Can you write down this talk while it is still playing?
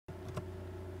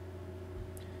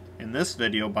In this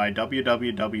video by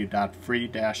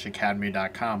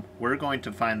www.free-academy.com, we're going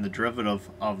to find the derivative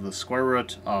of the square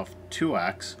root of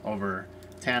 2x over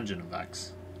tangent of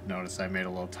x. Notice I made a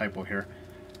little typo here.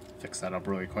 Fix that up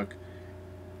really quick.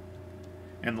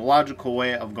 And the logical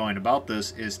way of going about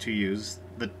this is to use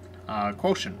the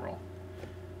quotient rule.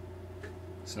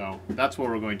 So that's what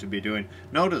we're going to be doing.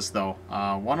 Notice though,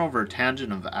 1 over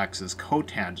tangent of x is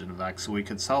cotangent of x, so we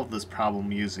could solve this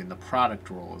problem using the product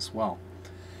rule as well.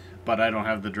 But I don't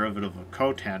have the derivative of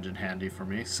cotangent handy for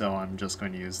me, so I'm just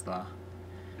going to use the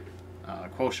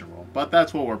quotient rule. But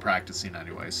that's what we're practicing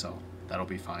anyway, so that'll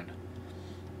be fine.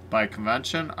 By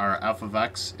convention, our f of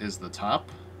x is the top,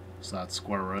 so that's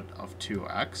square root of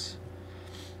 2x.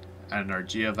 And our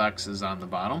g of x is on the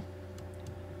bottom.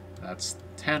 That's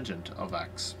tangent of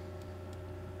x.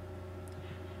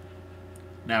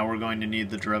 Now we're going to need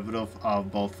the derivative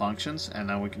of both functions, and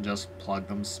then we can just plug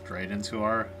them straight into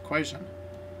our equation.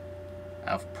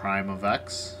 F prime of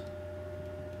x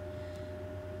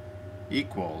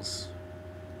equals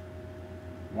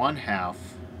 1/2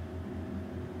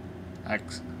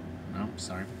 x, no,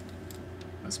 sorry,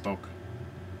 misspoke,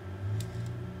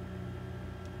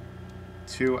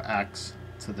 2x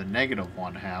to the negative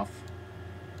 1/2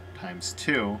 times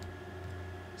 2,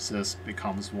 so this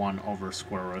becomes 1 over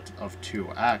square root of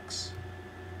 2x,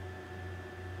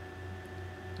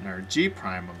 and our g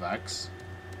prime of x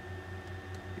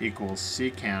equals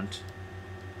secant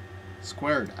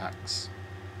squared x.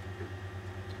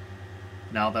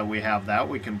 Now that we have that,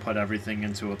 we can put everything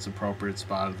into its appropriate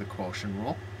spot of the quotient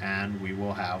rule, and we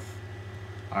will have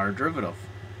our derivative.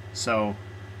 So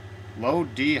low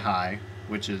d high,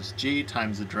 which is g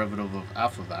times the derivative of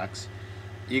f of x,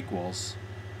 equals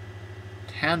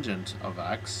tangent of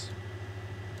x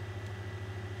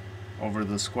over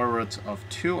the square root of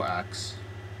 2x.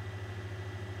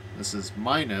 This is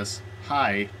minus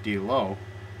high d low,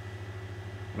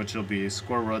 which will be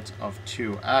square root of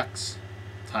 2x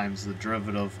times the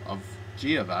derivative of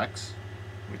g of x,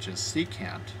 which is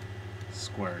secant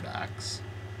squared x.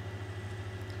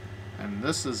 And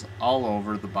this is all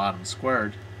over the bottom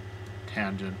squared,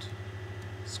 tangent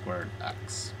squared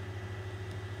x.